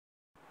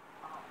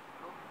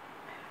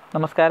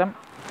നമസ്കാരം.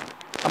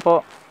 അപ്പോൾ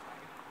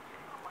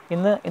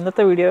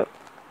ഇന്നത്തെ വീഡിയോ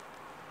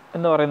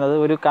എന്ന് പറയുന്നത്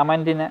ഒരു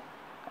കമൻറ്റിന്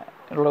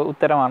ഉള്ള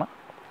ഉത്തരമാണ്.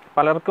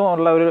 പലർക്കും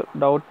ഉള്ള ഒരു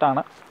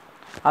ഡൗട്ടാണ്.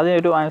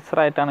 അതിനൊരു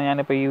ആൻസറായിട്ടാണ്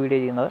ഞാനിപ്പോൾ ഈ വീഡിയോ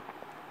ചെയ്യുന്നത്.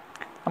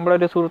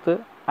 നമ്മളൊരു സുഹൃത്ത്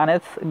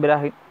അനസ്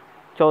ഇബ്രാഹിം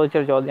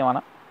ചോദിച്ചൊരു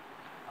ചോദ്യമാണ്.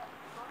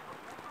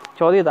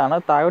 ചോദ്യം ഇതാണ്: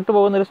 താഴോട്ട്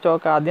പോകുന്നൊരു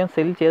സ്റ്റോക്ക് ആദ്യം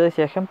സെൽ ചെയ്ത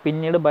ശേഷം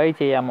പിന്നീട് ബൈ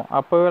ചെയ്യാമോ?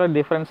 അപ്പോഴുള്ള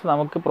ഡിഫറൻസ്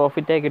നമുക്ക്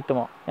പ്രോഫിറ്റായി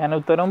കിട്ടുമോ? ഞാൻ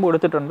ഉത്തരവും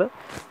കൊടുത്തിട്ടുണ്ട്.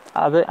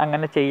 അത്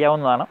അങ്ങനെ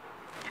ചെയ്യാവുന്നതാണ്.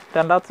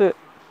 രണ്ടാമത്തെ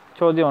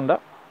ചോദ്യമുണ്ട്: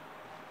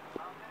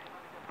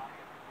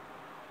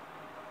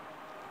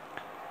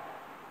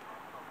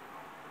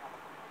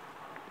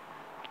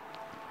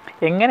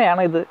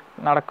 എങ്ങനെയാണ് ഇത്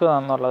നടക്കുക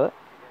എന്നുള്ളത്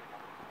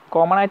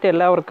കോമണായിട്ട്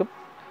എല്ലാവർക്കും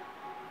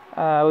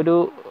ഒരു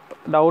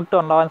ഡൗട്ട്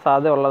ഉണ്ടാവാൻ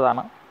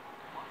സാധ്യതയുള്ളതാണ്.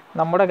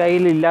 നമ്മുടെ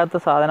കയ്യിലില്ലാത്ത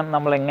സാധനം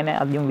നമ്മൾ എങ്ങനെ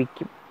ആദ്യം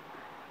വിൽക്കും,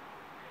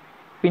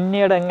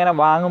 പിന്നീട് എങ്ങനെ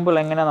വാങ്ങുമ്പോൾ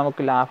എങ്ങനെ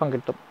നമുക്ക് ലാഭം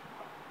കിട്ടും?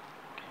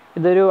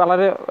 ഇതൊരു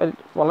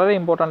വളരെ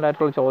ഇമ്പോർട്ടൻ്റ്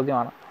ആയിട്ടുള്ള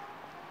ചോദ്യമാണ്.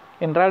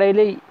 ഇൻട്രാഡേയിൽ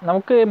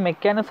നമുക്ക്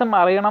മെക്കാനിസം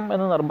അറിയണം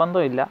എന്ന്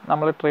നിർബന്ധമില്ല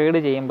നമ്മൾ ട്രേഡ്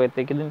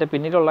ചെയ്യുമ്പോഴത്തേക്ക് ഇതിൻ്റെ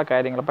പിന്നിലുള്ള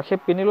കാര്യങ്ങൾ. പക്ഷേ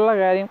പിന്നിലുള്ള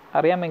കാര്യം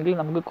അറിയാമെങ്കിൽ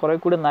നമുക്ക് കുറേ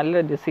കൂടി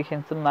നല്ല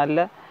ഡിസിഷൻസും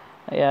നല്ല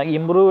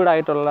ഇമ്പ്രൂവ്ഡ്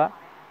ആയിട്ടുള്ള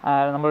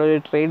നമ്മളൊരു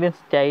ട്രേഡിങ്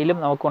സ്റ്റൈലും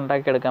നമുക്ക്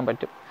ഉണ്ടാക്കിയെടുക്കാൻ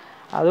പറ്റും.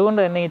 അതുകൊണ്ട്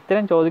തന്നെ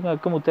ഇത്തരം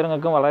ചോദ്യങ്ങൾക്കും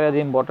ഉത്തരങ്ങൾക്കും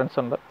വളരെയധികം ഇമ്പോർട്ടൻസ്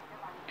ഉണ്ട്.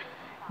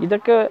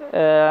 ഇതൊക്കെ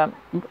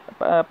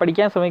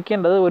പഠിക്കാൻ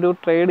ശ്രമിക്കേണ്ടത് ഒരു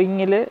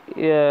ട്രേഡിങ്ങിൽ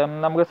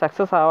നമുക്ക്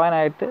സക്സസ്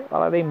ആവാനായിട്ട്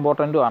വളരെ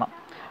ഇമ്പോർട്ടൻറ്റുമാണ്.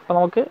 അപ്പോൾ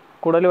നമുക്ക്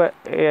കൂടുതൽ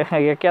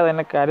ഇഴക്കാതെ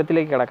തന്നെ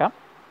കാര്യത്തിലേക്ക് കിടക്കാം.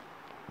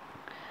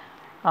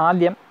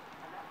 ആദ്യം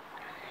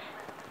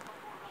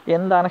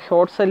എന്താണ്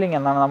ഷോർട്ട് സെല്ലിംഗ്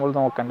എന്നാണ് നമ്മൾ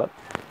നോക്കേണ്ടത്.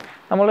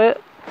 നമ്മൾ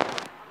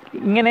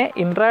ഇങ്ങനെ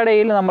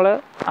ഇൻട്രാഡേയിൽ നമ്മൾ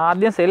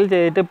ആദ്യം സെൽ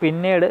ചെയ്തിട്ട്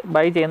പിന്നീട്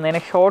ബൈ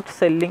ചെയ്യുന്നതിന് ഷോർട്ട്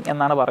സെല്ലിംഗ്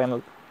എന്നാണ്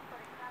പറയുന്നത്.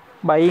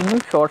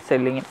 ബൈയിങ്ങും ഷോർട്ട്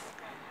സെല്ലിങ്ങും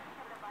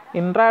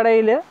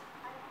ഇൻട്രാഡേയിൽ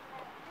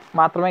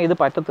മാത്രമേ ഇത്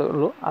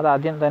പറ്റത്തുള്ളൂ. അത്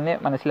ആദ്യം തന്നെ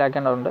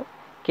മനസ്സിലാക്കേണ്ടതുണ്ട്.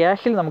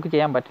 ക്യാഷിൽ നമുക്ക്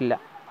ചെയ്യാൻ പറ്റില്ല.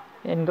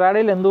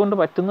 ഇൻട്രാഡേയിൽ എന്തുകൊണ്ട്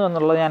പറ്റുന്നു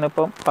എന്നുള്ളത്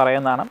ഞാനിപ്പം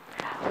പറയുന്നതാണ്.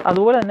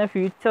 അതുപോലെ തന്നെ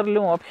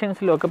ഫ്യൂച്ചറിലും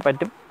ഓപ്ഷൻസിലും ഒക്കെ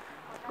പറ്റും.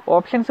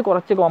 ഓപ്ഷൻസ്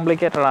കുറച്ച്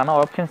കോംപ്ലിക്കേറ്റഡ് ആണ്.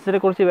 ഓപ്ഷൻസിനെ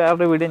കുറിച്ച്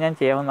വേറൊരു വീഡിയോ ഞാൻ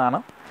ചെയ്യാവുന്നതാണ്.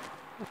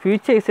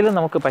 ഫ്യൂച്ചേഴ്സിലും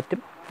നമുക്ക്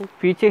പറ്റും.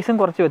 ഫ്യൂച്ചേഴ്സും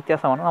കുറച്ച്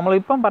വ്യത്യാസമാണ്.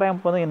 നമ്മളിപ്പം പറയാൻ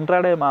പോകുന്നത്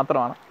ഇൻട്രാഡേ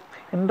മാത്രമാണ്.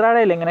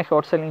 ഇൻട്രാഡേയിൽ എങ്ങനെ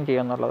ഷോർട്ട് സെല്ലിംഗ്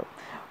ചെയ്യുമെന്നുള്ളത്.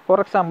 ഫോർ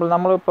എക്സാമ്പിൾ,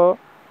 നമ്മളിപ്പോൾ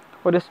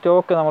ഒരു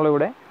സ്റ്റോക്ക്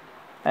നമ്മളിവിടെ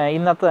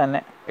ഇന്നത്തെ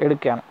തന്നെ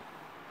എടുക്കുകയാണ്.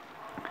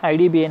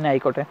 IDB തന്നെ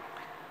ആയിക്കോട്ടെ.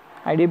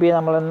 IDB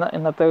നമ്മൾ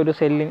ഇന്നത്തെ ഒരു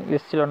സെല്ലിംഗ്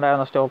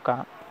ലിസ്റ്റിലുണ്ടായിരുന്ന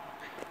സ്റ്റോക്കാണ്.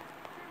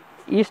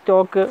 ഈ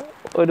സ്റ്റോക്ക്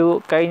ഒരു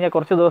കഴിഞ്ഞ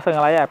കുറച്ച്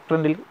ദിവസങ്ങളായി അപ്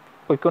ട്രെൻഡിൽ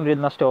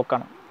പോയിക്കൊണ്ടിരുന്ന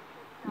സ്റ്റോക്കാണ്.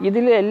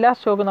 ഇതിൽ എല്ലാ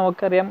സ്റ്റോക്കും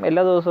നമുക്കറിയാം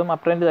എല്ലാ ദിവസവും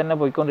അപ് ട്രെൻഡ് തന്നെ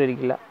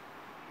പോയിക്കൊണ്ടിരിക്കില്ല.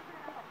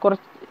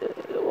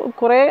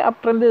 കുറേ അപ്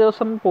ട്രെൻഡ്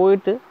ദിവസം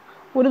പോയിട്ട്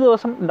ഒരു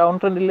ദിവസം ഡൗൺ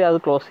ട്രെൻഡിൽ അത്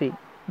ക്ലോസ് ചെയ്യും,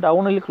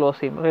 ഡൗണിൽ ക്ലോസ്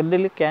ചെയ്യും,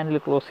 റെഡിൽ ക്യാൻഡിൽ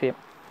ക്ലോസ് ചെയ്യും.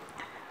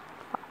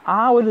 ആ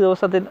ഒരു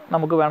ദിവസത്തിൽ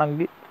നമുക്ക്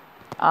വേണമെങ്കിൽ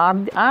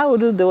ആ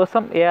ഒരു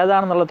ദിവസം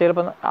ഏതാണെന്നുള്ള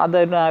ചിലപ്പോൾ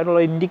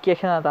അതിനുള്ള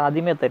ഇൻഡിക്കേഷൻ അത്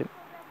ആദ്യമേ തരും.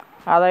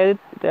 അതായത്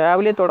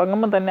രാവിലെ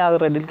തുടങ്ങുമ്പോൾ തന്നെ അത്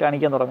റെഡിൽ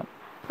കാണിക്കാൻ തുടങ്ങും.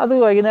 അത്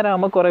വൈകുന്നേരം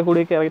ആകുമ്പോൾ കുറേ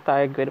കൂടി കയറി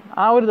താഴേക്ക് വരും.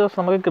 ആ ഒരു ദിവസം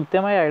നമുക്ക്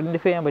കൃത്യമായി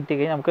ഐഡൻറ്റിഫൈ ചെയ്യാൻ പറ്റി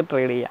കഴിഞ്ഞാൽ നമുക്ക്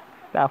ട്രേഡ് ചെയ്യാം,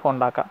 ലാഭം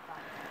ഉണ്ടാക്കാം.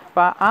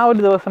 അപ്പോൾ ആ ഒരു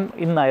ദിവസം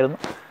ഇന്നായിരുന്നു.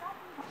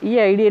 ഈ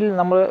ഐഡിയയിൽ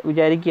നമ്മൾ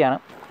വിചാരിക്കുകയാണ്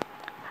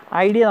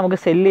ഐഡിയ നമുക്ക്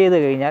സെല്ല് ചെയ്ത്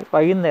കഴിഞ്ഞാൽ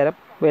വൈകുന്നേരം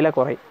വില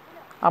കുറയും.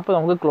 അപ്പോൾ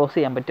നമുക്ക് ക്ലോസ്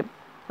ചെയ്യാൻ പറ്റും.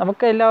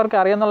 നമുക്ക് എല്ലാവർക്കും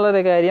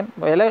അറിയാമെന്നുള്ളൊരു കാര്യം,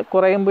 വില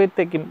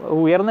കുറയുമ്പോഴത്തേക്കും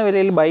ഉയർന്ന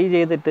വിലയിൽ ബൈ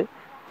ചെയ്തിട്ട്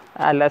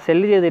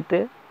സെല്ല് ചെയ്തിട്ട്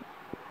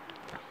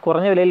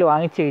കുറഞ്ഞ വിലയിൽ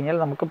വാങ്ങിച്ചു കഴിഞ്ഞാൽ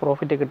നമുക്ക്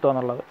പ്രോഫിറ്റ്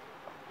കിട്ടുമെന്നുള്ളത്.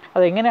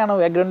 അതെങ്ങനെയാണ്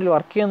ബാക്ക്ഗ്രൗണ്ടിൽ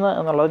വർക്ക് ചെയ്യുന്നത്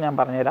എന്നുള്ളത് ഞാൻ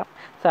പറഞ്ഞുതരാം.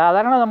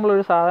 സാധാരണ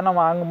നമ്മളൊരു സാധനം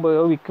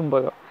വാങ്ങുമ്പോഴോ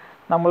വിൽക്കുമ്പോഴോ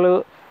നമ്മൾ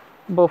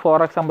ഇപ്പോൾ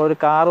ഫോർ എക്സാമ്പിൾ ഒരു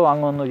കാറ്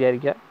വാങ്ങുമെന്ന്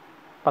വിചാരിക്കുക.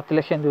 10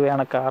 ലക്ഷം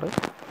രൂപയാണ് കാറ്.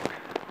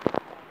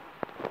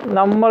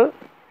 നമ്മൾ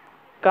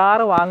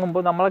കാറ്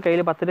വാങ്ങുമ്പോൾ നമ്മളെ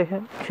കയ്യിൽ 10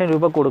 ലക്ഷം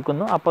രൂപ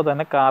കൊടുക്കുന്നു, അപ്പോൾ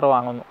തന്നെ കാറ്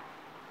വാങ്ങുന്നു.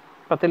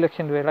 10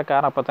 ലക്ഷം രൂപയുടെ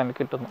കാർ അപ്പോൾ തന്നെ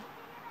കിട്ടുന്നു.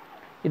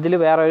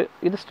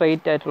 ഇത്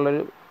സ്ട്രെയിറ്റ്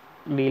ആയിട്ടുള്ളൊരു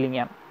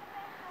ഡീലിംഗാണ്.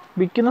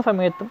 വിൽക്കുന്ന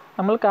സമയത്തും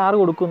നമ്മൾ കാറ്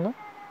കൊടുക്കുന്നു,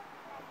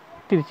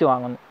 തിരിച്ച്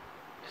വാങ്ങുന്നു.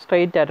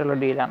 സ്ട്രെയിറ്റ് ആയിട്ടുള്ള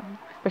ഡീലാണ്.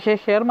 പക്ഷേ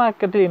ഷെയർ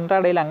മാർക്കറ്റിൽ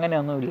ഇൻട്രാഡേയിൽ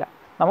അങ്ങനെയൊന്നുമില്ല.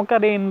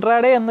 നമുക്കറിയാം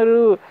ഇൻട്രാഡേ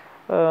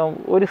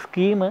എന്നൊരു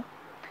സ്കീം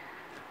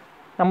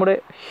നമ്മുടെ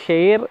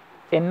ഷെയർ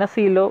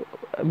NSEയിലോ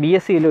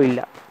BSEയിലോ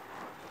ഇല്ല.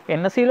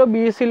 NSEയിലോ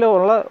BSEയിലോ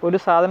ഉള്ള ഒരു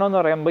സാധനം എന്ന്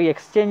പറയുമ്പോൾ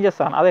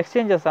എക്സ്ചേഞ്ചസ് ആണ്. അത്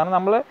എക്സ്ചേഞ്ചസ് ആണ്.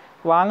 നമ്മൾ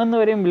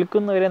വാങ്ങുന്നവരെയും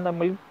വിൽക്കുന്നവരെയും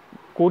തമ്മിൽ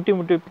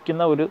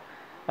കൂട്ടിമുട്ടിപ്പിക്കുന്ന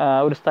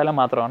ഒരു സ്ഥലം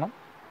മാത്രമാണ്.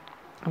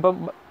 അപ്പം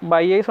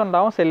ബയേഴ്സ്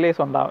ഉണ്ടാവും,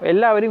 സെല്ലേഴ്സ് ഉണ്ടാവും.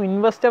 എല്ലാവരും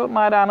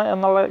ഇൻവെസ്റ്റർമാരാണ്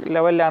എന്നുള്ള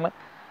ലെവലിലാണ്.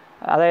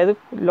 അതായത്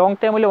ലോങ്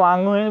ടേമിൽ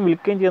വാങ്ങുകയും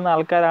വിൽക്കുകയും ചെയ്യുന്ന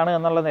ആൾക്കാരാണ്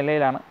എന്നുള്ള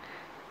നിലയിലാണ്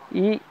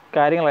ഈ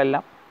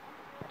കാര്യങ്ങളെല്ലാം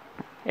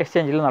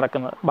എക്സ്ചേഞ്ചിൽ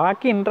നടക്കുന്നത്.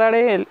 ബാക്കി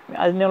ഇൻട്രാഡേ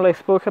അതിനുള്ള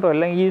എക്സ്പോഷറും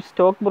എല്ലാം ഈ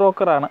സ്റ്റോക്ക്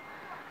ബ്രോക്കറാണ്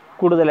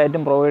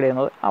കൂടുതലായിട്ടും പ്രൊവൈഡ്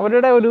ചെയ്യുന്നത്.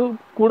 അവരുടെ ഒരു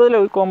കൂടുതൽ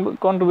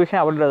കോൺട്രിബ്യൂഷൻ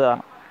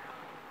അവരുടേതാണ്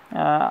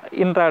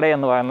ഇൻട്രാഡേ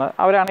എന്ന് പറയുന്നത്.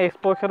 അവരാണ്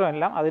എക്സ്പോഷറും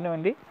എല്ലാം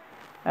അതിനുവേണ്ടി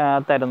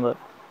തരുന്നത്.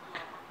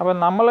 അപ്പം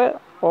നമ്മൾ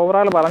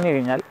ഓവറോൾ പറഞ്ഞു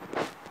കഴിഞ്ഞാൽ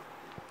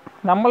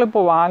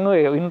നമ്മളിപ്പോൾ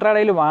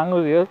ഇൻട്രാഡേയിൽ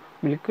വാങ്ങുകയോ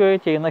വിൽക്കുകയോ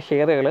ചെയ്യുന്ന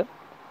ഷെയറുകൾ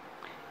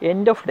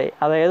എൻഡ് ഓഫ് ഡേ,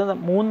 അതായത്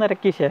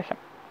 3:30 ശേഷം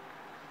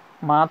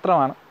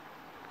മാത്രമാണ്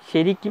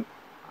ശരിക്കും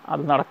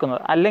അത്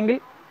നടക്കുന്നത്. അല്ലെങ്കിൽ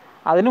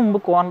അതിനു മുമ്പ്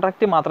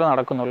കോൺട്രാക്റ്റ് മാത്രമേ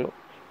നടക്കുന്നുള്ളൂ.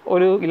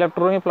 ഒരു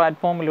ഇലക്ട്രോണിക്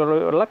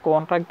പ്ലാറ്റ്ഫോമിലുള്ള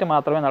കോൺട്രാക്റ്റ്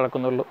മാത്രമേ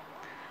നടക്കുന്നുള്ളൂ.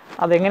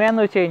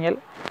 അതെങ്ങനെയാണെന്ന് വെച്ച് കഴിഞ്ഞാൽ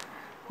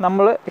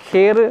നമ്മൾ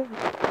ഷെയർ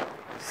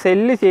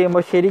സെല്ല്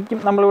ചെയ്യുമ്പോൾ ശരിക്കും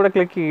നമ്മളിവിടെ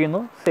ക്ലിക്ക് ചെയ്യുന്നു,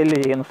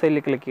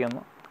 സെല്ല് ക്ലിക്ക്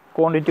ചെയ്യുന്നു,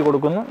 ക്വാണ്ടിറ്റി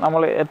കൊടുക്കുന്നു,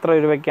 നമ്മൾ എത്ര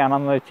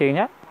രൂപയ്ക്കാണെന്ന് വെച്ച്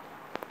കഴിഞ്ഞാൽ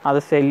അത്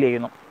സെല്ല്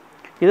ചെയ്യുന്നു.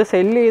 ഇത്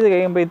സെല്ല് ചെയ്ത്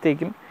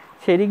കഴിയുമ്പോഴത്തേക്കും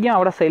ശരിക്കും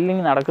അവിടെ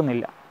സെല്ലിങ്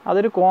നടക്കുന്നില്ല.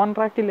 അതൊരു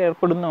കോൺട്രാക്റ്റിൽ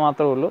ഏർപ്പെടുന്നു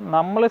മാത്രമേ ഉള്ളൂ.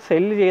 നമ്മൾ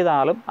സെല്ല് ചെയ്ത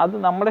ആളും അത്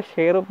നമ്മുടെ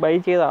ഷെയർ ബൈ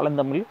ചെയ്ത ആളും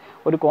തമ്മിൽ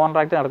ഒരു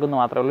കോൺട്രാക്റ്റ് നടക്കുന്നു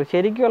മാത്രമേ ഉള്ളൂ.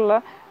 ശരിക്കുള്ള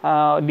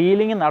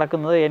ഡീലിംഗ്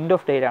നടക്കുന്നത് എൻഡ്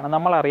ഓഫ് ഡേയിലാണ്,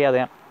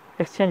 നമ്മളറിയാതെയാണ്,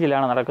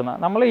 എക്സ്ചേഞ്ചിലാണ് നടക്കുന്നത്.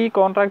 നമ്മൾ ഈ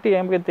കോൺട്രാക്റ്റ്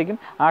ചെയ്യുമ്പോഴത്തേക്കും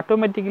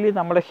ഓട്ടോമാറ്റിക്കലി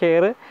നമ്മുടെ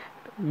ഷെയർ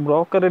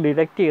ബ്രോക്കർ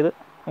ഡിഡക്റ്റ് ചെയ്ത്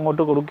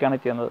അങ്ങോട്ട് കൊടുക്കുകയാണ്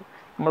ചെയ്യുന്നത്.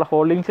 നമ്മുടെ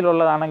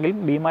ഹോൾഡിങ്സിലുള്ളതാണെങ്കിലും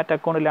ഡിമാറ്റ്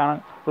അക്കൗണ്ടിലാണ്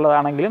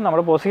ഉള്ളതാണെങ്കിലും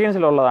നമ്മുടെ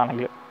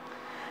പൊസിഷൻസിലുള്ളതാണെങ്കിലും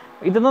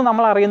ഇതൊന്നും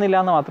നമ്മൾ അറിയുന്നില്ല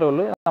എന്ന് മാത്രമേ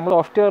ഉള്ളൂ. നമ്മൾ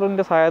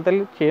സോഫ്റ്റ്വെയറിൻ്റെ സഹായത്തിൽ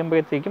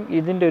ചെയ്യുമ്പോഴത്തേക്കും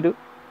ഇതിൻ്റെ ഒരു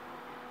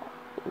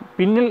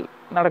പിന്നിൽ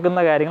നടക്കുന്ന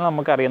കാര്യങ്ങൾ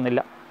നമുക്ക് അറിയുന്നില്ല.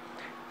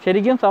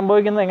 ശരിക്കും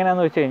സംഭവിക്കുന്നത്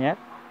എങ്ങനെയാണെന്ന് വെച്ച് കഴിഞ്ഞാൽ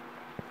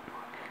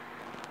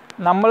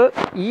നമ്മൾ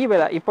ഈ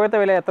വില ഇപ്പോഴത്തെ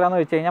വില എത്രയാണെന്ന്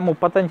വെച്ച് കഴിഞ്ഞാൽ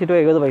 35 രൂപ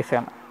 70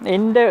 പൈസയാണ്.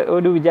 എൻ്റെ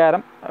ഒരു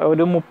വിചാരം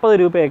ഒരു 30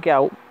 രൂപയൊക്കെ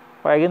ആവും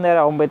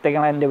വൈകുന്നേരം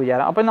ആകുമ്പോഴത്തേക്കാണ് എൻ്റെ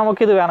വിചാരം. അപ്പം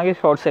നമുക്കിത് വേണമെങ്കിൽ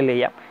ഷോർട്ട് സെല്ല്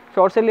ചെയ്യാം.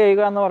 ഷോർട്ട് സെല്ല്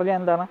ചെയ്യുക എന്ന് പറഞ്ഞാൽ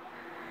എന്താണ്,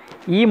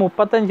 ഈ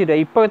 35 രൂപ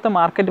ഇപ്പോഴത്തെ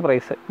മാർക്കറ്റ്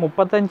പ്രൈസ്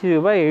 35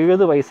 രൂപ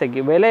 70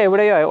 പൈസയ്ക്ക് വില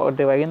എവിടെയോ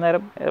ആകട്ടെ,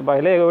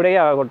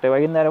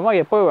 വൈകുന്നേരമോ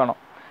എപ്പോൾ വേണോ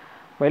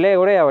വില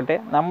എവിടെയാവട്ടെ,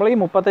 നമ്മൾ ഈ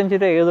 35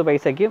 രൂപ 70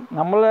 പൈസയ്ക്ക്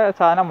നമ്മൾ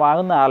സാധനം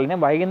വാങ്ങുന്ന ആളിന്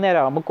വൈകുന്നേരം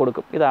ആകുമ്പോൾ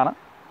കൊടുക്കും. ഇതാണ്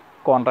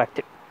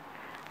കോൺട്രാക്റ്റ്.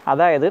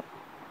 അതായത്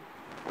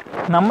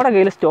നമ്മുടെ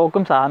കയ്യിൽ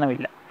സ്റ്റോക്കും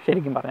സാധനമില്ല.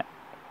 ശരിക്കും പറഞ്ഞാൽ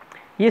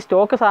ഈ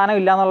സ്റ്റോക്ക് സാധനം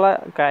ഇല്ല എന്നുള്ള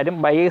കാര്യം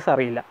ബയേഴ്സ്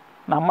അറിയില്ല.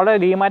 നമ്മുടെ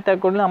ഡിമാറ്റ്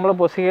അക്കൗണ്ടിൽ നമ്മുടെ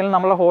പൊസിഷനിൽ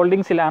നമ്മുടെ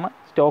ഹോൾഡിങ്സിലാണ്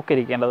സ്റ്റോക്ക്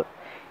ഇരിക്കേണ്ടത്.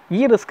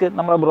 ഈ റിസ്ക്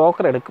നമ്മുടെ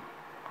ബ്രോക്കർ എടുക്കും.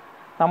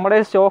 നമ്മുടെ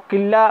സ്റ്റോക്ക്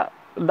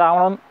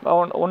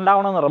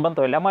ഉണ്ടാവണമെന്ന്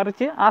നിർബന്ധമില്ല,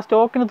 മറിച്ച് ആ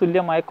സ്റ്റോക്കിന്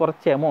തുല്യമായ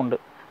കുറച്ച് എമൗണ്ട്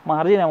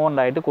മാർജിൻ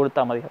എമൗണ്ടായിട്ട്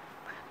കൊടുത്താൽ മതിയാവും,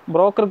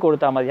 ബ്രോക്കർക്ക്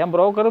കൊടുത്താൽ മതിയാവും.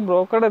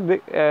 ബ്രോക്കറുടെ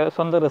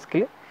സ്വന്തം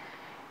റിസ്കിൽ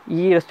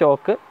ഈ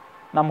സ്റ്റോക്ക്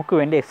നമുക്ക്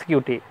വേണ്ടി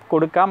എക്സിക്യൂട്ട്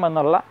കൊടുക്കാം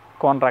എന്നുള്ള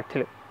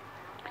കോൺട്രാക്റ്റിൽ.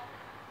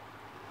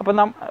 അപ്പോൾ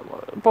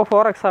ഇപ്പോൾ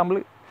ഫോർ എക്സാമ്പിൾ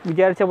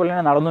വിചാരിച്ച പോലെ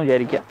തന്നെ നടന്നു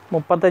വിചാരിക്കുക.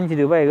 35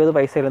 രൂപ 70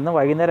 പൈസയിൽ നിന്ന്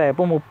വൈകുന്നേരം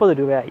ആയപ്പോൾ 30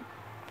 രൂപയായി.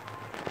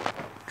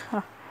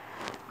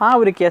 ആ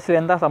ഒരു കേസിൽ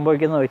എന്താ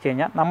സംഭവിക്കുന്നത് വെച്ച്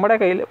കഴിഞ്ഞാൽ നമ്മുടെ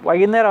കയ്യിൽ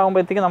വൈകുന്നേരം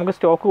ആകുമ്പോഴത്തേക്ക് നമുക്ക്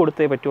സ്റ്റോക്ക്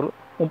കൊടുത്തേ പറ്റുള്ളൂ.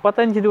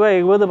 35 രൂപ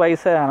 70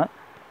 പൈസയാണ്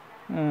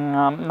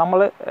നമ്മൾ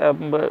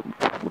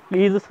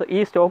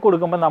ഈ സ്റ്റോക്ക്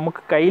കൊടുക്കുമ്പോൾ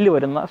നമുക്ക് കയ്യിൽ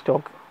വരുന്ന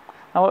സ്റ്റോക്ക്,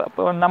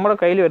 നമ്മുടെ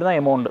കയ്യിൽ വരുന്ന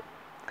എമൗണ്ട്.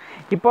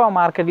 ഇപ്പോൾ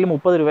മാർക്കറ്റിൽ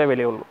 30 രൂപ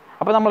വിലയുള്ളൂ.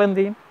 അപ്പോൾ നമ്മൾ എന്ത്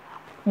ചെയ്യും,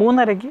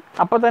 3:30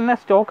 അപ്പോൾ തന്നെ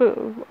സ്റ്റോക്ക്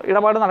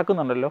ഇടപാട്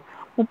നടക്കുന്നുണ്ടല്ലോ,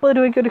 30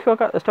 രൂപയ്ക്ക് ഒരു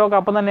സ്റ്റോക്ക്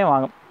അപ്പം തന്നെ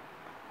വാങ്ങും.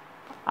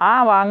 ആ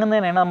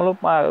വാങ്ങുന്നതിനാണ് നമ്മൾ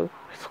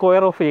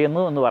സ്ക്വയർ ഓഫ്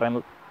ചെയ്യുന്നു എന്ന്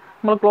പറയുന്നത്.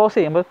 നമ്മൾ ക്ലോസ്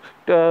ചെയ്യുമ്പോൾ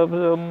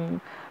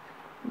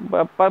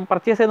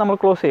പർച്ചേസ് ചെയ്ത് നമ്മൾ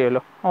ക്ലോസ്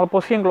ചെയ്യുമല്ലോ, നമ്മൾ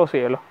പൊസിഷൻ ക്ലോസ്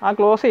ചെയ്യുമല്ലോ. ആ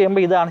ക്ലോസ്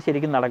ചെയ്യുമ്പോൾ ഇതാണ്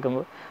ശരിക്കും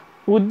നടക്കുന്നത്.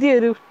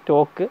 പുതിയൊരു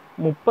സ്റ്റോക്ക്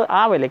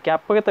ആ വിലയ്ക്ക്,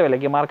 അപ്പോഴത്തെ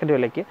വിലയ്ക്ക്, മാർക്കറ്റ്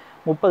വിലയ്ക്ക്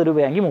 30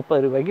 രൂപയാണെങ്കിൽ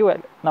 30 രൂപയ്ക്ക്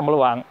നമ്മൾ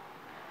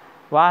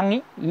വാങ്ങി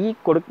ഈ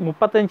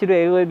 35 രൂപ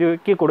 70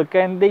 രൂപയ്ക്ക്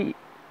കൊടുക്കേണ്ട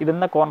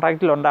ഇരുന്ന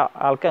കോൺട്രാക്റ്റിലുണ്ട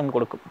ആൾക്ക് അങ്ങ്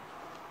കൊടുക്കും.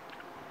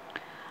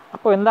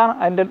 അപ്പോൾ എന്താണ്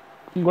അതിൻ്റെ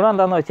ഗുണം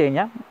എന്താണെന്ന് വെച്ച്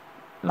കഴിഞ്ഞാൽ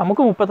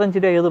നമുക്ക് 35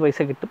 രൂപ 70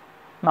 പൈസ കിട്ടും,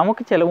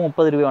 നമുക്ക് ചിലവ്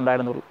 30 രൂപ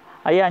ഉണ്ടായിരുന്നുള്ളൂ.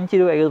 ഈ 5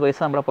 രൂപ 70 പൈസ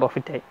നമ്മുടെ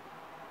പ്രോഫിറ്റായി.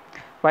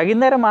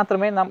 വൈകുന്നേരം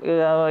മാത്രമേ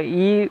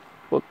ഈ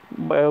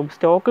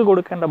സ്റ്റോക്ക്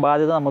കൊടുക്കേണ്ട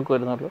ബാധ്യത നമുക്ക്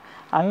വരുന്നുള്ളൂ.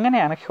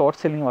 അങ്ങനെയാണ് ഷോർട്ട്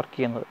സെല്ലിങ് വർക്ക്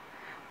ചെയ്യുന്നത്.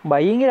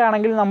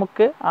 ബൈയിങ്ങിലാണെങ്കിൽ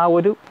നമുക്ക് ആ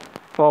ഒരു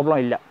പ്രോബ്ലം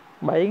ഇല്ല.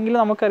 ബൈയിങ്ങിൽ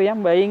നമുക്കറിയാം,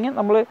 ബൈയിങ്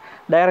നമ്മൾ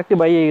ഡയറക്റ്റ്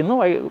ബൈ ചെയ്യുന്നു,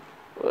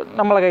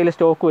 നമ്മളെ കയ്യിൽ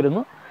സ്റ്റോക്ക്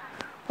വരുന്നു,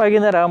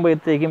 വൈകുന്നേരം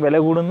ആകുമ്പോഴത്തേക്കും വില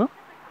കൂടുന്നു,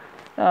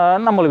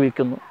 നമ്മൾ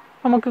വിൽക്കുന്നു,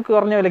 നമുക്ക്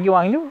കുറഞ്ഞ വിലയ്ക്ക്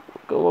വാങ്ങി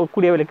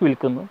കൂടിയ വിലയ്ക്ക്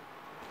വിൽക്കുന്നു.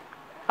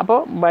 അപ്പോൾ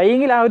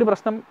ബൈയിങ്ങിൽ ആ ഒരു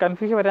പ്രശ്നം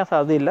കൺഫ്യൂഷൻ വരാൻ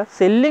സാധ്യതയില്ല.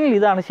 സെല്ലിങ്ങിൽ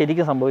ഇതാണ്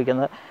ശരിക്കും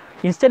സംഭവിക്കുന്നത്.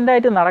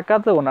 ഇൻസ്റ്റൻ്റായിട്ട്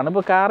നടക്കാത്തത് കൊണ്ടാണ്.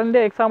 ഇപ്പോൾ കാറിൻ്റെ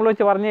എക്സാമ്പിൾ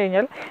വെച്ച് പറഞ്ഞു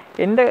കഴിഞ്ഞാൽ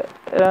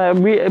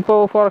ഇപ്പോൾ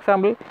ഫോർ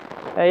എക്സാമ്പിൾ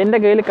എൻ്റെ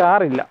കയ്യിൽ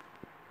കാറില്ല,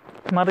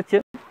 മറിച്ച്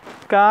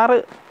കാറ്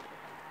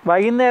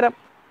വൈകുന്നേരം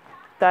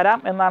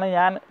തരാം എന്നാണ്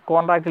ഞാൻ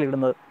കോൺട്രാക്റ്റിൽ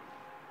ഇടുന്നത്.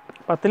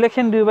 10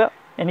 ലക്ഷം രൂപ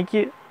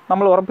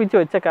നമ്മൾ ഉറപ്പിച്ച്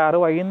വെച്ച കാറ്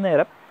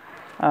വൈകുന്നേരം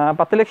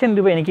 10 ലക്ഷം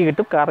രൂപ എനിക്ക്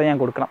കിട്ടും, കാറ് ഞാൻ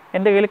കൊടുക്കണം.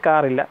 എൻ്റെ കയ്യിൽ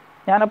കാറില്ല.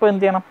 ഞാനപ്പോൾ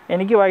എന്ത് ചെയ്യണം,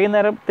 എനിക്ക്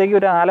വൈകുന്നേരത്തേക്ക്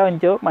ഒരു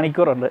 4-5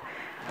 മണിക്കൂറുണ്ട്.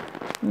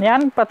 ഞാൻ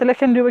 10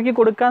 ലക്ഷം രൂപയ്ക്ക്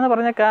കൊടുക്കാമെന്ന്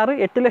പറഞ്ഞ കാറ്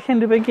 8 ലക്ഷം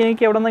രൂപയ്ക്ക്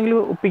എനിക്ക് എവിടെ നിന്നെങ്കിലും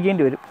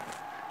ഒപ്പിക്കേണ്ടി വരും.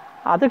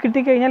 അത്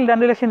കിട്ടിക്കഴിഞ്ഞാൽ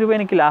 2 ലക്ഷം രൂപ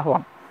എനിക്ക്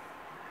ലാഭമാണ്.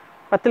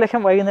 10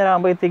 ലക്ഷം വൈകുന്നേരം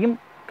ആകുമ്പോഴത്തേക്കും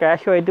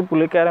ക്യാഷുമായിട്ട്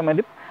പുള്ളിക്കാരൻ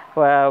വരും,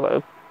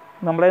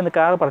 നമ്മളെ നിന്ന്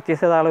കാറ്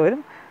പർച്ചേസ് ചെയ്ത ആൾ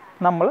വരും,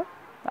 നമ്മൾ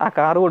ആ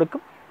കാറ്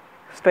കൊടുക്കും,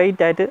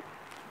 സ്ട്രെയിറ്റ് ആയിട്ട്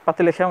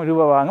 10 ലക്ഷം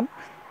രൂപ വാങ്ങും,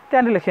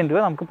 2 ലക്ഷം രൂപ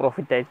നമുക്ക്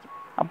പ്രോഫിറ്റ് ആയിരിക്കും.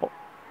 അപ്പോൾ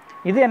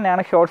ഇത്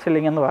തന്നെയാണ് ഷോർട്ട്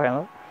സെല്ലിംഗ് എന്ന്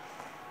പറയുന്നത്.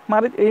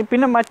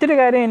 പിന്നെ മറ്റൊരു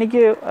കാര്യം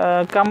എനിക്ക്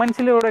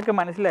കമൻസിലൂടെയൊക്കെ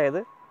മനസ്സിലായത്,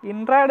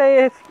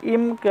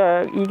 ഇൻട്രാഡേയും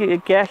ഈ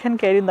ക്യാഷ് ആൻഡ്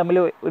ക്യാരിയും തമ്മിൽ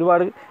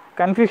ഒരുപാട്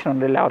കൺഫ്യൂഷൻ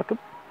ഉണ്ട് എല്ലാവർക്കും.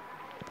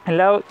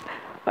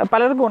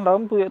 പലർക്കും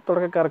ഉണ്ടാകും,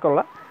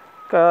 തുടക്കക്കാർക്കുള്ള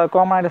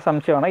കോമൺ ആയിട്ട്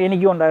സംശയമാണ്,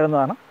 എനിക്കും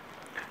ഉണ്ടായിരുന്നതാണ്.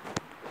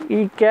 ഈ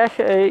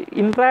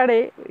ഇൻട്രാഡേ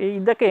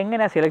ഇതൊക്കെ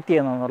എങ്ങനെയാണ് സെലക്ട്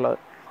ചെയ്യുന്നതെന്നുള്ളത്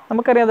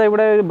നമുക്കറിയാം.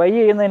 ഇവിടെ ബൈ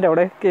ചെയ്യുന്നതിൻ്റെ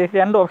അവിടെ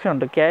 2 ഓപ്ഷൻ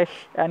ഉണ്ട്, ക്യാഷ്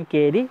ആൻഡ്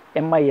ക്യാരി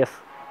MIS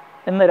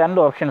എന്ന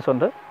 2 ഓപ്ഷൻസ്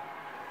ഉണ്ട്.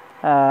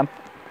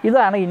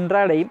 ഇതാണ്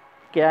ഇൻട്രാഡേയും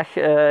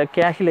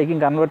ക്യാഷിലേക്കും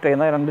കൺവേർട്ട്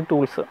ചെയ്യുന്ന 2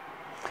 ടൂൾസ്.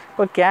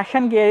 ഇപ്പോൾ ക്യാഷ്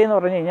ആൻഡ് ക്യാരി എന്ന്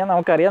പറഞ്ഞു കഴിഞ്ഞാൽ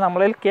നമുക്കറിയാം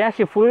നമ്മളിൽ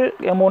ക്യാഷ് ഫുൾ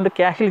എമൗണ്ട്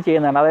ക്യാഷിൽ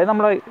ചെയ്യുന്നതാണ്. അതായത്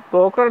നമ്മുടെ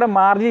ബ്രോക്കറുടെ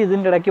മാർജിൻ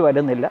ഇതിൻ്റെ ഇടയ്ക്ക്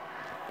വരുന്നില്ല.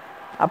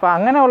 അപ്പോൾ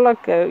അങ്ങനെയുള്ള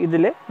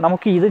ഇതിൽ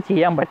നമുക്ക് ഇത്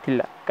ചെയ്യാൻ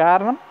പറ്റില്ല.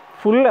 കാരണം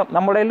ഫുൾ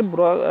നമ്മുടെ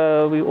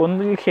കയ്യിൽ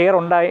ഒന്നിൽ ഷെയർ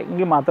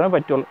ഉണ്ടായെങ്കിൽ മാത്രമേ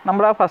പറ്റുള്ളൂ.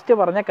 നമ്മൾ ആ ഫസ്റ്റ്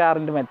പറഞ്ഞ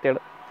കാറിൻ്റെ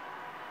മെത്തേഡ്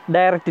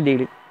ഡയറക്റ്റ്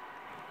ഡീലിംഗ്.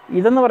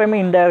 ഇതെന്ന് പറയുമ്പോൾ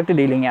ഇൻഡയറക്റ്റ്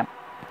ഡീലിംഗ് ആണ്.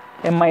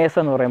 MIS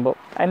എന്ന് പറയുമ്പോൾ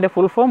അതിൻ്റെ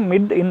full form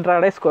mid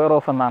intraday square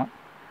of എന്നാണ്.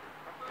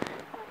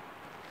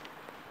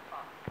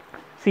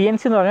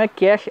 CNC എന്ന് പറഞ്ഞാൽ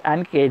ക്യാഷ്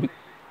ആൻഡ് ക്യാരി.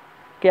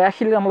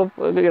 ക്യാഷിൽ നമ്മൾ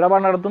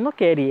ഇടപാട് നടത്തുന്നു,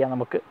 ക്യാരി ചെയ്യാം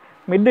നമുക്ക്.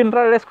 മിഡ്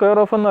ഇൻട്രാഡേ സ്ക്വയർ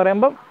ഓഫ് എന്ന്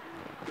പറയുമ്പം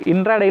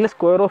ഇൻട്രാഡേയിൽ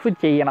സ്ക്വയർ ഓഫ്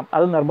ചെയ്യണം,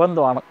 അത്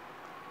നിർബന്ധമാണ്,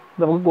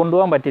 നമുക്ക്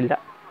കൊണ്ടുപോകാൻ പറ്റില്ല.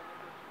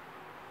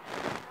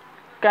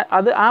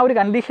 അത് ആ ഒരു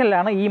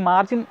കണ്ടീഷനിലാണ് ഈ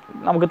മാർജിൻ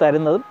നമുക്ക്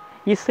തരുന്നതും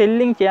ഈ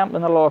സെല്ലിങ് ചെയ്യാം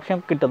എന്നുള്ള ഓപ്ഷൻ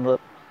കിട്ടുന്നത്.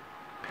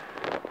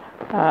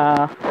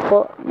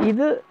 അപ്പോൾ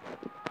ഇത്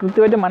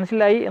കൃത്യമായിട്ട്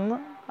മനസ്സിലായി എന്ന്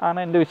ആണ്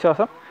എൻ്റെ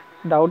വിശ്വാസം.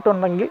 ഡൗട്ട്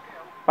ഉണ്ടെങ്കിൽ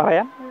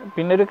പറയാം.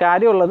 പിന്നെ ഒരു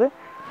കാര്യമുള്ളത്,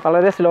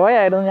 വളരെ സ്ലോ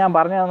ആയിരുന്നു ഞാൻ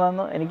പറഞ്ഞു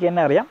തന്നതെന്ന് എനിക്ക്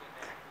തന്നെ അറിയാം.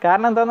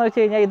 കാരണം എന്താണെന്ന്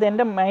വെച്ച് കഴിഞ്ഞാൽ ഇത്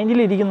എൻ്റെ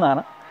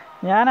മൈൻഡിലിരിക്കുന്നതാണ്.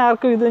 ഞാൻ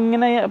ആർക്കും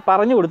ഇതിങ്ങനെ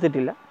പറഞ്ഞു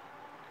കൊടുത്തിട്ടില്ല.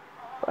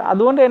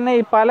 അതുകൊണ്ട് തന്നെ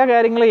ഈ പല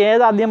കാര്യങ്ങളും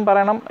ഏതാദ്യം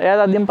പറയണം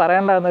ഏതാദ്യം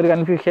പറയേണ്ട എന്നൊരു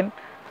കൺഫ്യൂഷൻ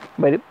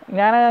വരും.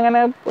 ഞാൻ അങ്ങനെ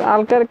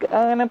ആൾക്കാർക്ക്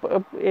അങ്ങനെ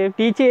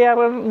ടീച്ച്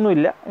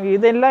ചെയ്യാറൊന്നുമില്ല.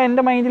 ഇതെല്ലാം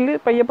എൻ്റെ മൈൻഡിൽ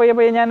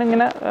പയ്യെ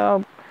ഞാനിങ്ങനെ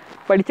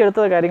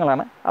പഠിച്ചെടുത്ത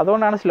കാര്യങ്ങളാണ്.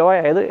 അതുകൊണ്ടാണ് സ്ലോ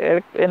ആയത്.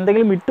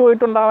 എന്തെങ്കിലും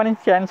വിട്ടുപോയിട്ടുണ്ടാവാനും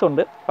ചാൻസ്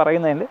ഉണ്ട്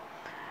പറയുന്നതിൽ.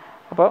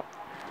 അപ്പോൾ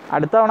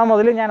അടുത്ത തവണ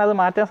മുതൽ ഞാനത്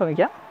മാറ്റാൻ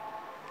ശ്രമിക്കാം.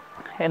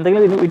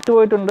 എന്തെങ്കിലും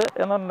വിട്ടുപോയിട്ടുണ്ട്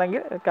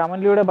എന്നുണ്ടെങ്കിൽ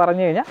കമൻറ്റിലൂടെ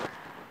പറഞ്ഞു കഴിഞ്ഞാൽ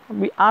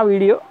ആ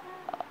വീഡിയോ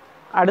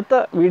അടുത്ത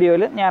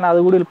വീഡിയോയിൽ ഞാൻ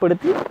അതുകൂടി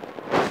ഉൾപ്പെടുത്തി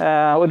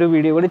ഒരു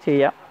വീഡിയോ കൂടി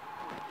ചെയ്യാം.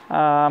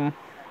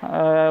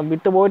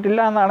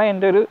 വിട്ടുപോയിട്ടില്ല എന്നാണ്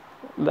എൻ്റെ ഒരു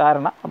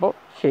ധാരണ. അപ്പോൾ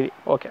ശരി,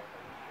 ഓക്കെ.